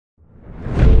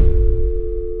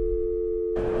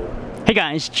Hey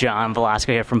guys, John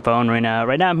Velasco here from PhoneArena.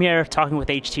 Right now I'm here talking with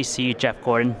HTC Jeff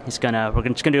Gordon. We're just gonna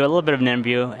do a little bit of an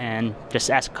interview and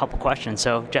just ask a couple questions.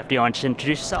 So Jeff, do you want to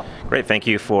introduce yourself? Great, thank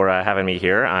you for having me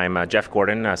here. I'm Jeff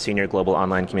Gordon, Senior Global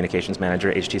Online Communications Manager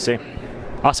at HTC.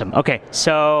 Awesome. Okay,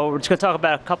 so we're just gonna talk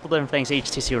about a couple different things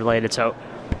HTC related. So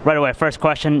right away, first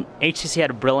question, HTC had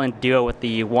a brilliant deal with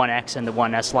the One X and the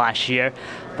One S last year,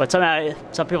 but somehow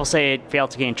some people say it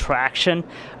failed to gain traction,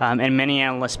 and many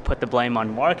analysts put the blame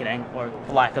on marketing, or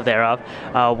lack of thereof.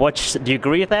 Do you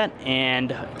agree with that,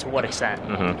 and to what extent?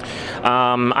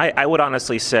 I would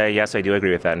honestly say, yes, I do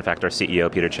agree with that. In fact, our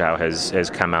CEO, Peter Chow, has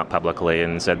come out publicly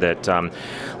and said that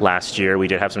last year we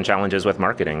did have some challenges with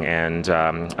marketing, and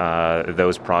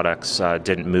those products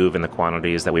didn't move in the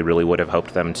quantities that we really would have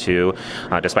hoped them to.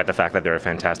 Despite the fact that they're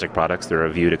fantastic products, they're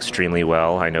reviewed extremely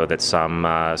well. I know that some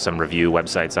review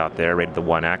websites out there rated the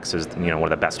One X as one of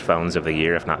the best phones of the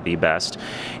year, if not the best,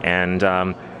 and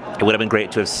it would have been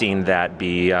great to have seen that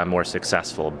be more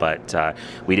successful, but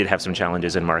we did have some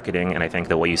challenges in marketing, and I think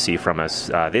that what you see from us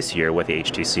this year with the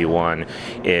HTC One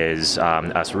is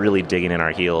us really digging in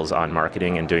our heels on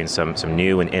marketing and doing some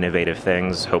new and innovative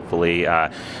things. Hopefully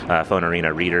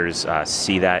PhoneArena readers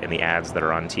see that in the ads that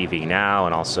are on TV now,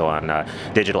 and also on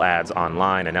digital ads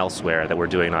online and elsewhere, that we're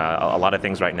doing a lot of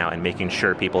things right now and making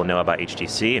sure people know about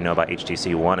HTC and know about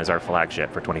HTC One as our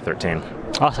flagship for 2013.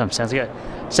 Awesome, sounds good.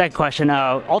 Second question,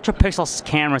 Ultra Pixel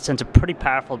camera sends a pretty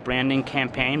powerful branding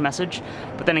campaign message,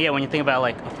 but then again, when you think about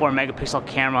like a 4-megapixel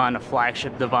camera on a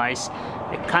flagship device,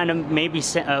 it kind of maybe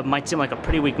might seem like a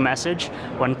pretty weak message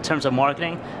in terms of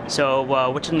marketing. So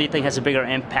which one do you think has a bigger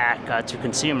impact to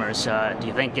consumers? Do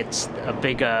you think it's a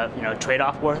big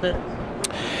trade-off worth it?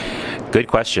 Good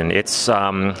question. It's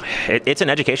an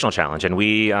educational challenge, and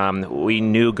we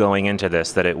knew going into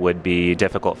this that it would be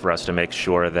difficult for us to make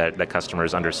sure that the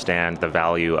customers understand the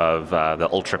value of the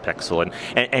Ultra Pixel.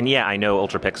 And yeah, I know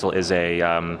Ultra Pixel is a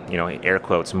air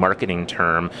quotes marketing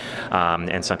term,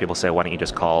 and some people say, why don't you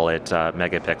just call it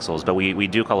megapixels? But we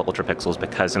do call it Ultra Pixels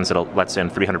because since it lets in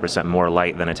 300% more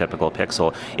light than a typical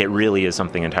pixel, it really is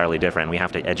something entirely different. We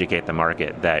have to educate the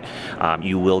market that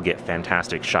you will get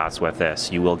fantastic shots with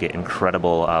this. You will get incredible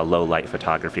low light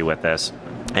photography with this.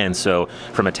 And so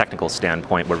from a technical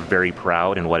standpoint, we're very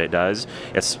proud in what it does.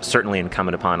 It's certainly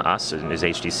incumbent upon us as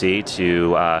HTC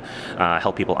to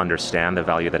help people understand the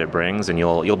value that it brings, and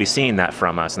you'll be seeing that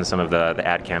from us in some of the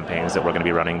ad campaigns that we're going to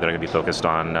be running that are going to be focused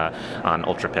on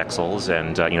Ultra Pixels,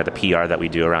 and the PR that we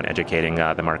do around educating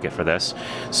the market for this.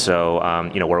 So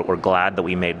we're glad that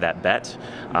we made that bet.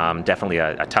 Definitely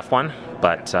a tough one,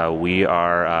 but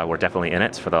we're definitely in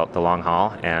it for the long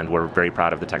haul, and we're very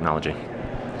proud of the technology.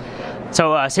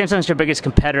 So Samsung's your biggest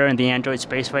competitor in the Android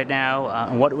space right now.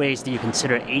 In what ways do you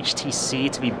consider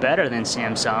HTC to be better than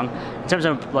Samsung in terms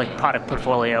of like product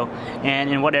portfolio? And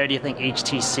in what area do you think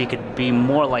HTC could be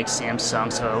more like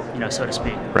Samsung, so to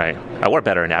speak? Right. We're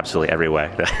better in absolutely every way.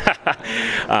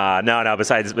 No.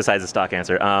 Besides the stock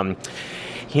answer.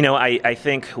 I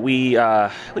think we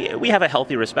have a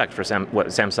healthy respect for what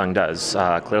Samsung does.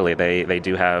 Clearly, they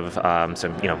do have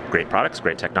some great products,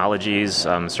 great technologies.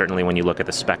 Certainly, when you look at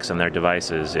the specs on their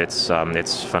devices, it's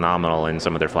phenomenal in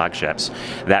some of their flagships.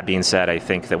 That being said, I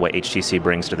think that what HTC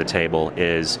brings to the table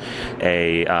is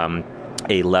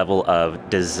a level of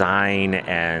design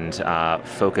and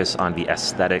focus on the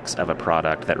aesthetics of a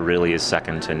product that really is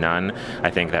second to none. I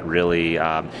think that really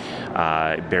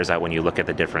bears out when you look at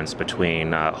the difference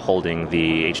between holding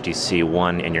the HTC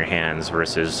One in your hands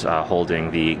versus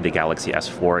holding the Galaxy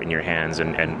S4 in your hands,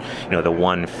 and the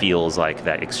One feels like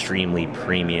that extremely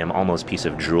premium, almost piece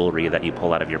of jewelry that you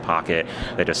pull out of your pocket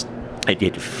that just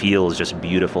it feels just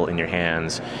beautiful in your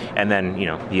hands. And then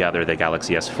the other, the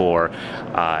Galaxy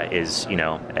S4, is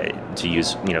to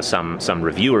use some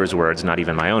reviewers' words, not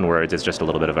even my own words, it's just a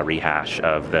little bit of a rehash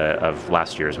of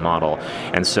last year's model.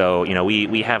 And so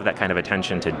we have that kind of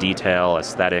attention to detail,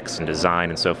 aesthetics, and design,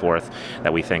 and so forth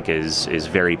that we think is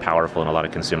very powerful in a lot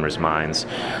of consumers' minds.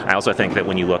 I also think that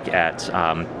when you look at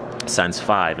Sense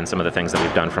 5 and some of the things that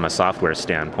we've done from a software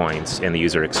standpoint in the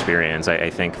user experience, I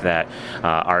think that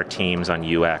our teams on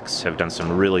UX have done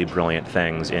some really brilliant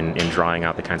things in drawing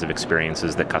out the kinds of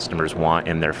experiences that customers want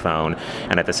in their phone,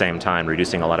 and at the same time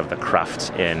reducing a lot of the cruft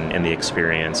in the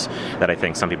experience that I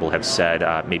think some people have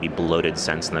said maybe bloated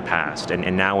Sense in the past.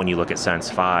 And now when you look at Sense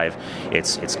 5,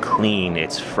 it's clean,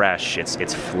 it's fresh,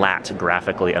 it's flat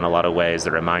graphically in a lot of ways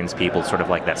that reminds people sort of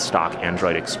like that stock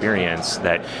Android experience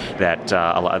that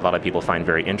a lot lot of people find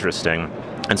very interesting.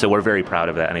 And so we're very proud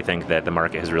of that, and I think that the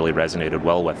market has really resonated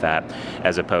well with that,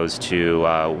 as opposed to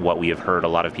what we have heard a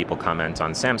lot of people comment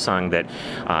on Samsung, that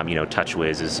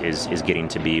TouchWiz is getting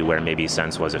to be where maybe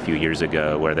Sense was a few years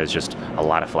ago, where there's just a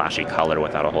lot of flashy color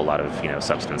without a whole lot of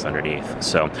substance underneath.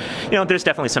 So there's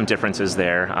definitely some differences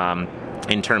there.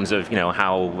 In terms of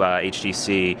how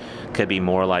HTC could be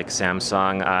more like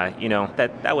Samsung,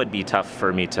 that would be tough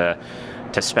for me to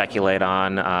speculate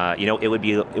on. It would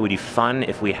be fun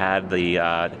if we had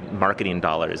the marketing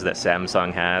dollars that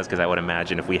Samsung has, because I would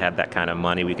imagine if we had that kind of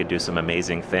money, we could do some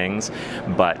amazing things.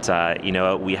 But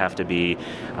we have to be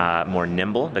more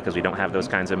nimble, because we don't have those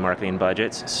kinds of marketing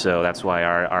budgets. So that's why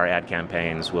our ad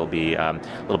campaigns will be a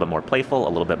little bit more playful,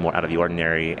 a little bit more out of the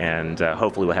ordinary, and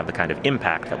hopefully we'll have the kind of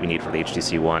impact that we need for the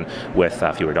HTC One with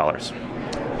fewer dollars.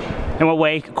 In what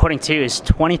way, according to you, is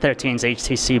 2013's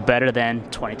HTC better than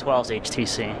 2012's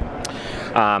HTC?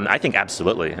 I think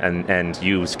absolutely, and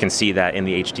you can see that in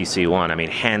the HTC One. I mean,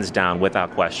 hands down,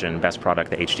 without question, best product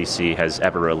that HTC has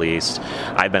ever released.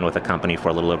 I've been with the company for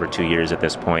a little over 2 years at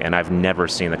this point, and I've never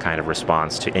seen the kind of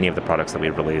response to any of the products that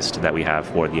we've released that we have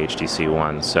for the HTC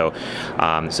One. So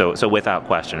without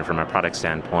question, from a product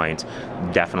standpoint,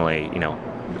 definitely,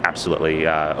 absolutely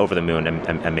over the moon,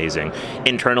 amazing.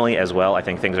 Internally as well, I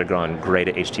think things are going great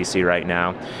at HTC right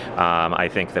now. I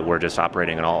think that we're just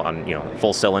operating on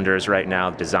full cylinders right now.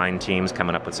 Design teams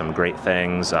coming up with some great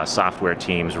things. Software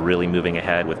teams really moving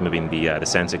ahead with moving the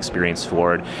Sense experience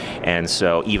forward. And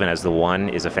so even as the One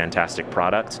is a fantastic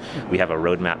product, we have a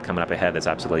roadmap coming up ahead that's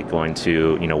absolutely going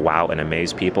to wow and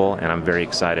amaze people. And I'm very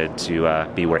excited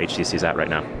to be where HTC is at right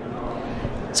now.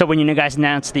 So when you guys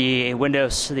announced the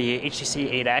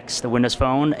HTC 8X, the Windows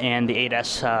Phone, and the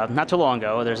 8S not too long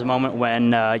ago, there's a moment when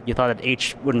you thought that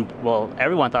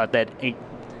everyone thought that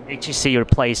HTC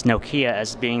replaced Nokia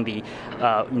as being the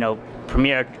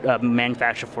premier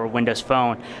manufacturer for Windows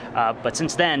Phone. But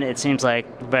since then, it seems like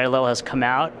very little has come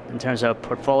out in terms of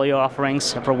portfolio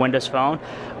offerings for Windows Phone.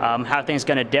 How are things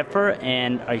going to differ,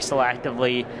 and are you still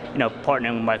actively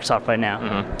partnering with Microsoft right now?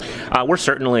 Mm-hmm. We're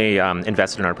certainly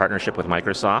invested in our partnership with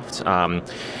Microsoft.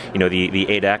 The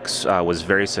 8X was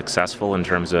very successful in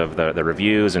terms of the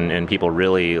reviews, and people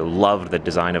really loved the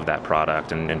design of that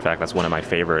product. And in fact, that's one of my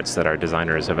favorites that our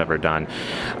designers have ever done.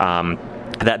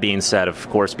 That being said, of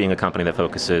course, being a company that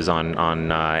focuses on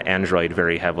Android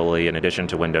very heavily, in addition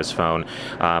to Windows Phone,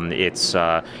 it's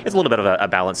a little bit of a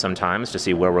balance sometimes to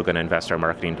see where we're going to invest our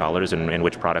marketing dollars and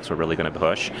which products we're really going to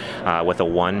push. With the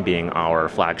One being our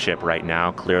flagship right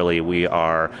now, clearly we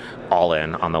are all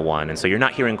in on the One, and so you're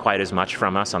not hearing quite as much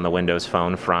from us on the Windows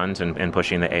Phone front and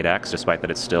pushing the 8X, despite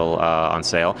that it's still on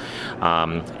sale.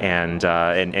 And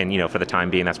for the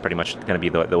time being, that's pretty much going to be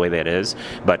the way that it is.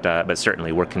 But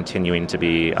certainly we're continuing to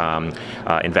be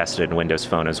invested in Windows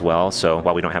Phone as well. So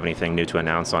while we don't have anything new to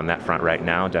announce on that front right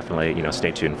now, definitely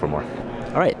stay tuned for more.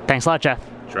 All right, thanks a lot, Jeff.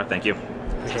 Sure, thank you.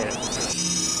 Appreciate it.